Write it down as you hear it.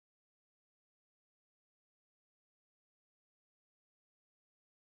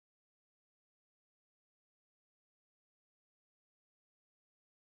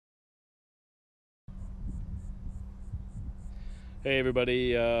Hey everybody,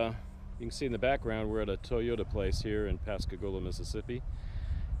 you can see in the background we're at a Toyota place here in Pascagoula, Mississippi,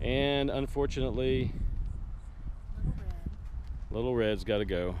 and unfortunately Little Red's got to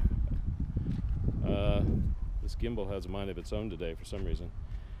go. This gimbal has a mind of its own today for some reason.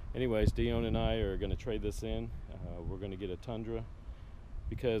 Anyways, Dione and I are going to trade this in. We're going to get a Tundra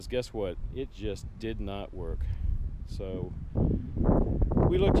because guess what? It just did not work. So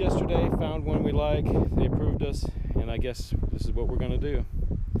we looked yesterday, found one we like, they approved us, and I guess this is what we're going to do.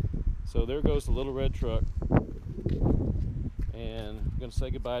 So there goes the little red truck, and I'm going to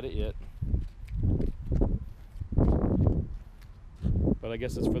say goodbye to it. But I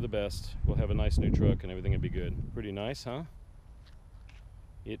guess it's for the best. We'll have a nice new truck and everything will be good. Pretty nice, huh?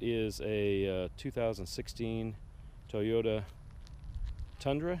 It is a 2016 Toyota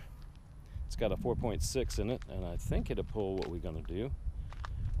Tundra. It's got a 4.6 in it, and I think it'll pull what we're going to do.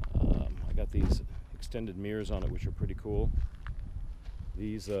 I got these extended mirrors on it, which are pretty cool.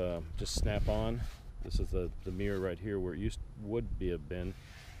 These just snap on. This is the mirror right here where it would have been,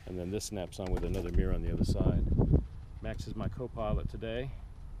 and then this snaps on with another mirror on the other side. Max is my co-pilot today.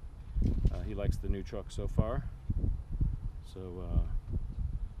 He likes the new truck so far. So,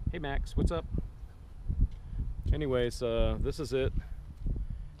 hey Max, what's up? Anyways, this is it.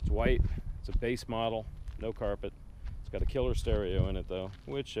 It's white. It's a base model, no carpet. It's got a killer stereo in it though,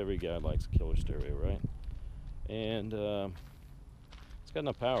 which every guy likes a killer stereo, right? And it's got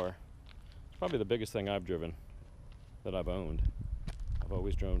enough power. It's probably the biggest thing I've driven that I've owned. I've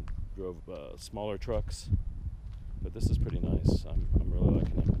always drove smaller trucks, but this is pretty nice. I'm really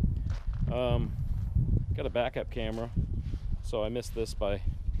liking it. Got a backup camera, so I missed this by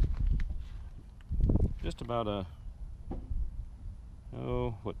just about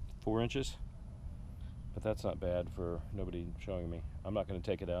 4 inches, but that's not bad for nobody showing me. I'm not going to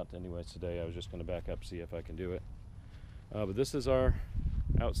take it out anyways today. I was just going to back up, see if I can do it. But this is our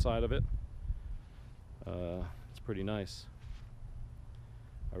outside of it. It's pretty nice.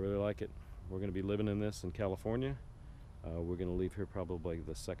 I really like it. We're going to be living in this in California. We're going to leave here probably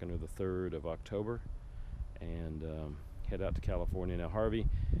the 2nd or the 3rd of October and head out to California. Now Harvey,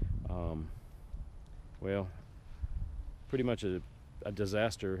 well, pretty much a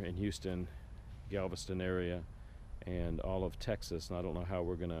disaster in Houston, Galveston area, and all of Texas, and I don't know how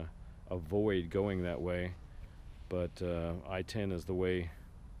we're going to avoid going that way, but I-10 is the way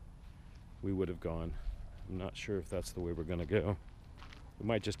we would have gone. I'm not sure if that's the way we're going to go. We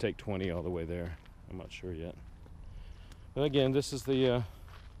might just take 20 all the way there. I'm not sure yet. But again, this is the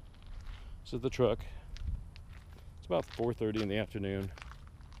truck. It's about 4:30 in the afternoon.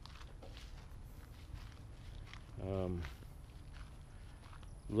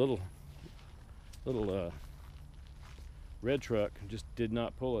 Little red truck just did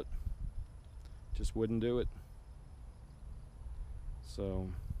not pull it. Just wouldn't do it. So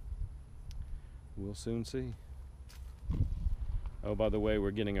we'll soon see. Oh, by the way,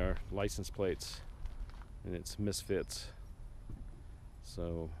 we're getting our license plates, and it's Misfits.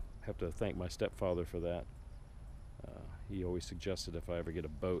 So have to thank my stepfather for that. He always suggested if I ever get a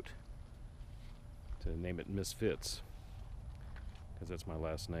boat to name it Misfits, because that's my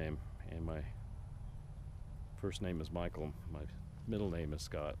last name, and my first name is Michael. My middle name is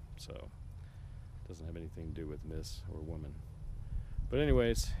Scott, so it doesn't have anything to do with Miss or woman. But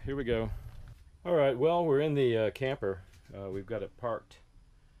anyways, here we go. All right, well, we're in the camper. We've got it parked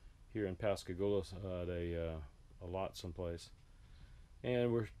here in Pascagoula at a lot someplace,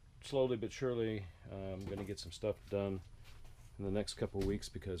 and we're slowly but surely going to get some stuff done in the next couple of weeks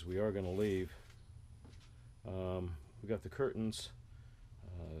because we are going to leave. We got the curtains.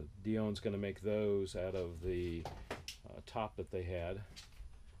 Dion's going to make those out of the top that they had.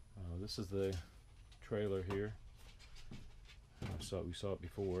 This is the trailer here. We saw it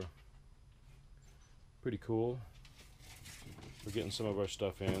before. Pretty cool. We're getting some of our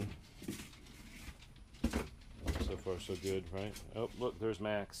stuff in. So far so good, right? Oh, look, there's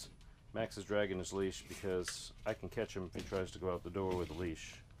Max. Max is dragging his leash because I can catch him if he tries to go out the door with a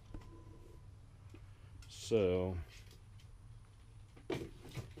leash. So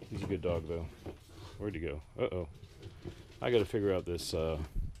he's a good dog though. Where'd he go? Uh-oh. I gotta figure out this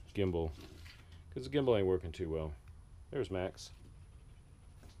gimbal, because the gimbal ain't working too well. There's Max.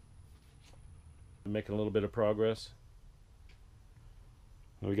 Making a little bit of progress.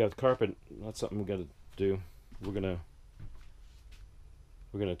 We got the carpet. That's something we gotta do. We're gonna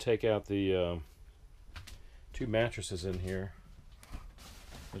take out the 2 mattresses in here.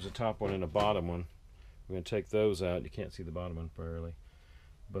 There's a top one and a bottom one. We're going to take those out. You can't see the bottom one barely,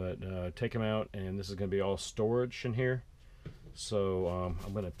 but take them out, and this is going to be all storage in here. So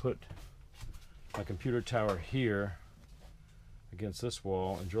I'm going to put my computer tower here, against this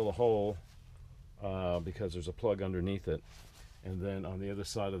wall and drill a hole because there's a plug underneath it. And then on the other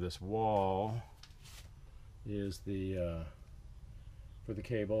side of this wall is the for the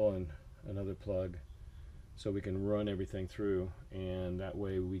cable and another plug, so we can run everything through. And that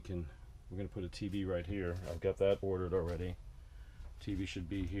way we're going to put a TV right here. I've got that ordered already. TV should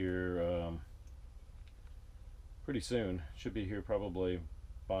be here pretty soon. Should be here probably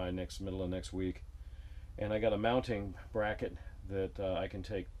by middle of next week. And I got a mounting bracket that I can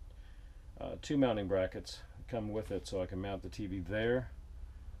take 2 mounting brackets come with it, so I can mount the TV there.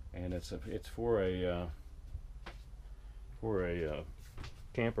 And it's for a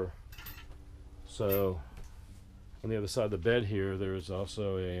camper. So on the other side of the bed here, there is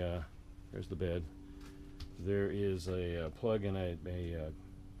also a there's the bed. There is a plug and a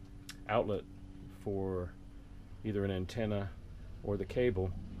outlet for either an antenna or the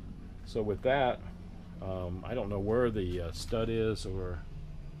cable. So with that, I don't know where the stud is, or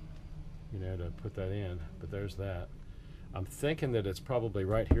to put that in, but there's that. I'm thinking that it's probably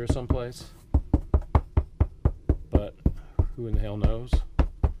right here someplace, but who in the hell knows?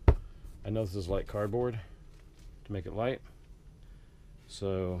 I know this is light cardboard to make it light.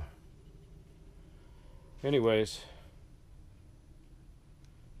 So anyways,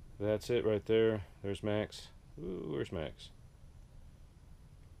 that's it right there. There's Max. Ooh, where's Max?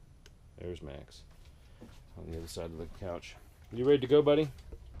 There's Max on the other side of the couch. You ready to go, buddy?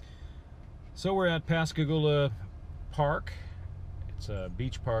 So we're at Pascagoula Park. It's a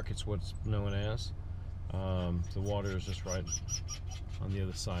beach park, it's what's known as. The water is just right on the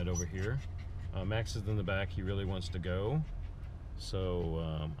other side over here. Max is in the back. He really wants to go.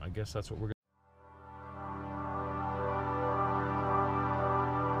 So I guess that's what we're going to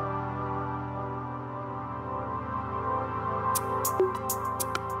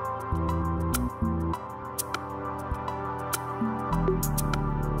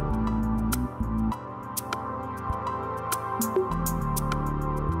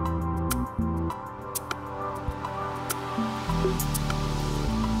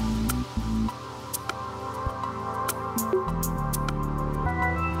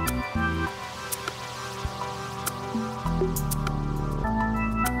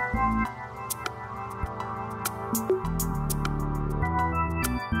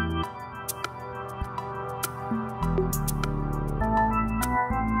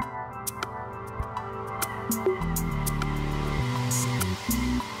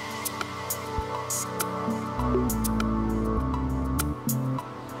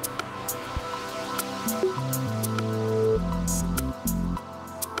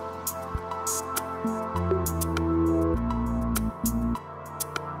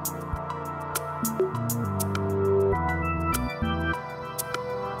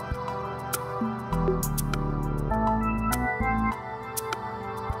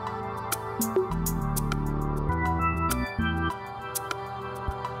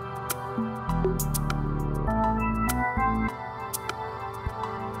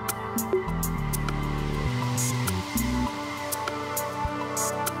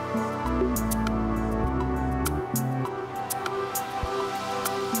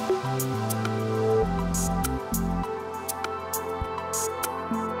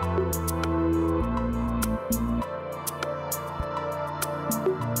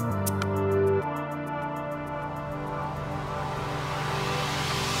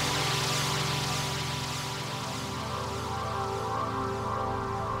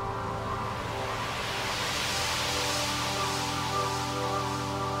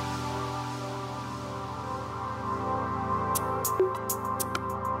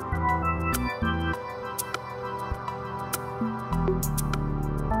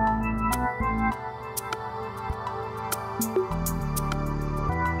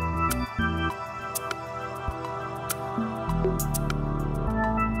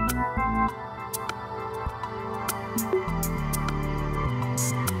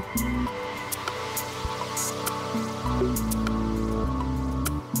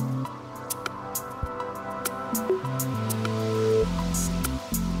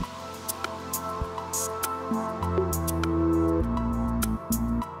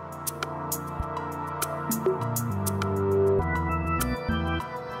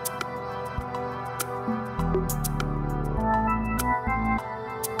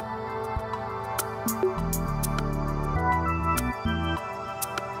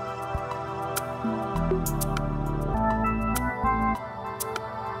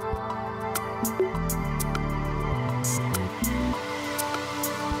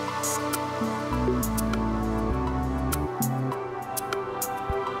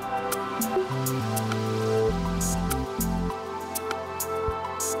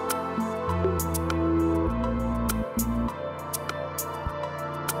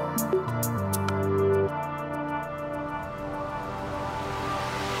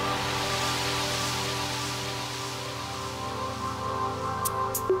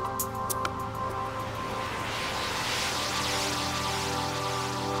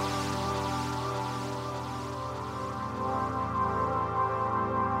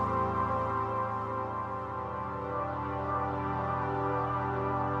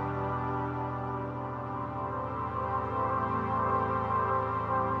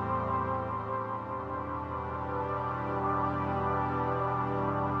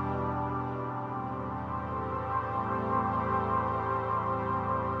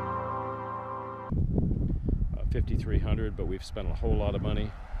 $5,300, but we've spent a whole lot of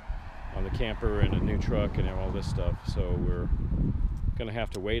money on the camper and a new truck and all this stuff, so we're gonna have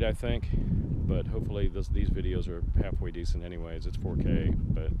to wait, I think. But hopefully these videos are halfway decent anyways. It's 4K,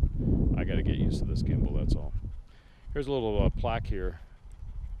 but I gotta get used to this gimbal, that's all. Here's a little plaque here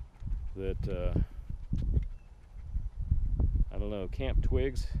that I don't know, Camp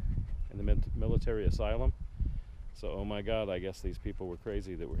Twigs in the military asylum. So, oh my God, I guess these people were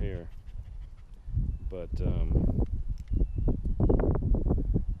crazy that were here. But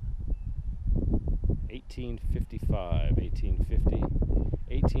 1855, 1850,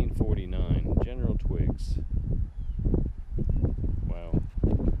 1849, General Twigs. Wow,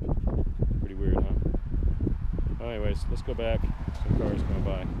 pretty weird, huh? Well, anyways, let's go back. Some cars going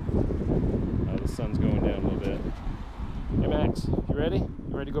by. The sun's going down a little bit. Hey Max, you ready? You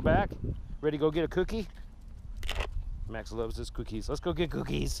ready to go back? Ready to go get a cookie? Max loves his cookies. Let's go get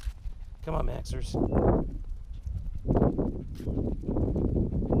cookies. Come on, Maxers.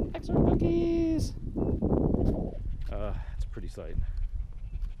 Maxer cookies. It's a pretty sight.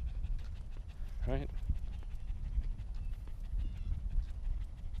 Right?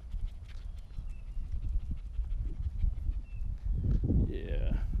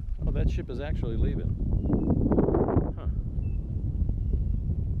 Yeah. Oh, that ship is actually leaving. Huh.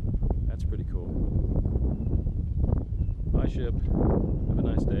 That's pretty cool. Bye, ship. Have a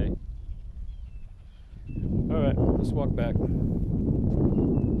nice day. Alright, let's walk back. Left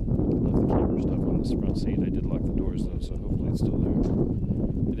the camera stuff on this front seat. I did lock the doors though, so hopefully it's still there.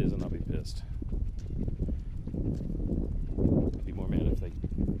 If it isn't, I'll be pissed. I'd be more mad if they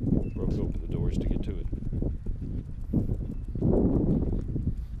broke open the doors to get to it.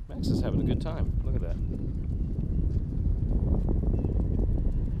 Max is having a good time. Look at that.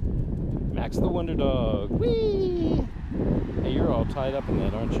 Max the Wonder Dog. Whee! Hey, you're all tied up in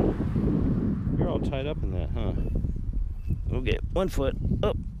that, aren't you? You're all tied up in that, huh? We'll get one foot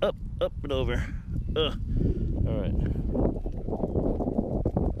up, up, up and over. All right.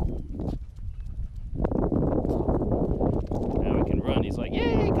 Now we can run. He's like,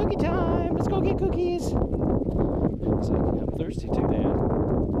 yay, cookie time! Let's go get cookies. He's like, I'm thirsty too, Dad.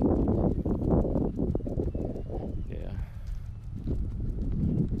 Yeah.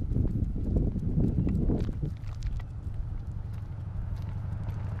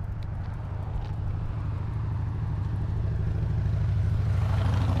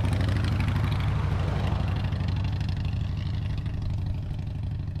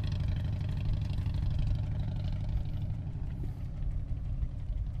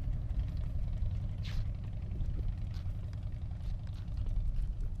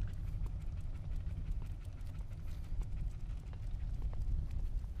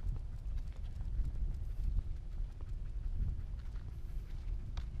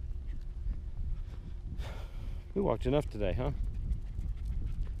 We walked enough today, huh?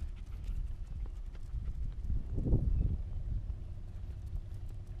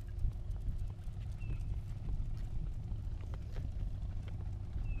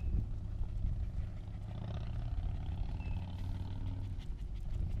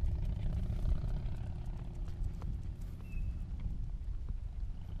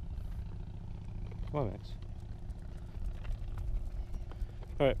 Come on, Max.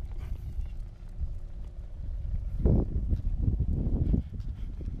 All right.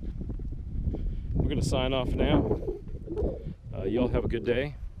 We're going to sign off now. Y'all have a good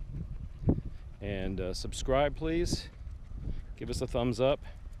day. And subscribe, please. Give us a thumbs up.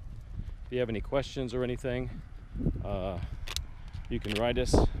 If you have any questions or anything, you can write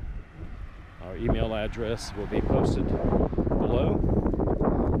us. Our email address will be posted below.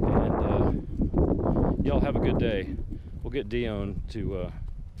 And y'all have a good day. We'll get Dione to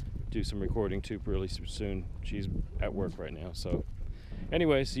do some recording too really soon. She's at work right now. So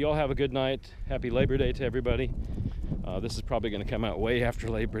anyways, y'all have a good night. Happy Labor Day to everybody. This is probably going to come out way after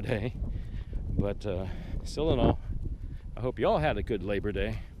Labor Day. But still in all, I hope y'all had a good Labor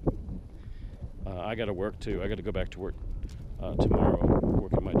Day. I got to work too. I got to go back to work tomorrow,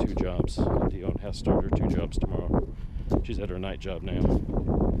 work at my 2 jobs. Dione has to start her 2 jobs tomorrow. She's at her night job now.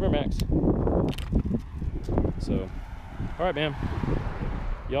 Come here, Max. So, all right, man.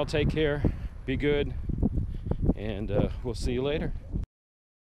 Y'all take care. Be good. And we'll see you later.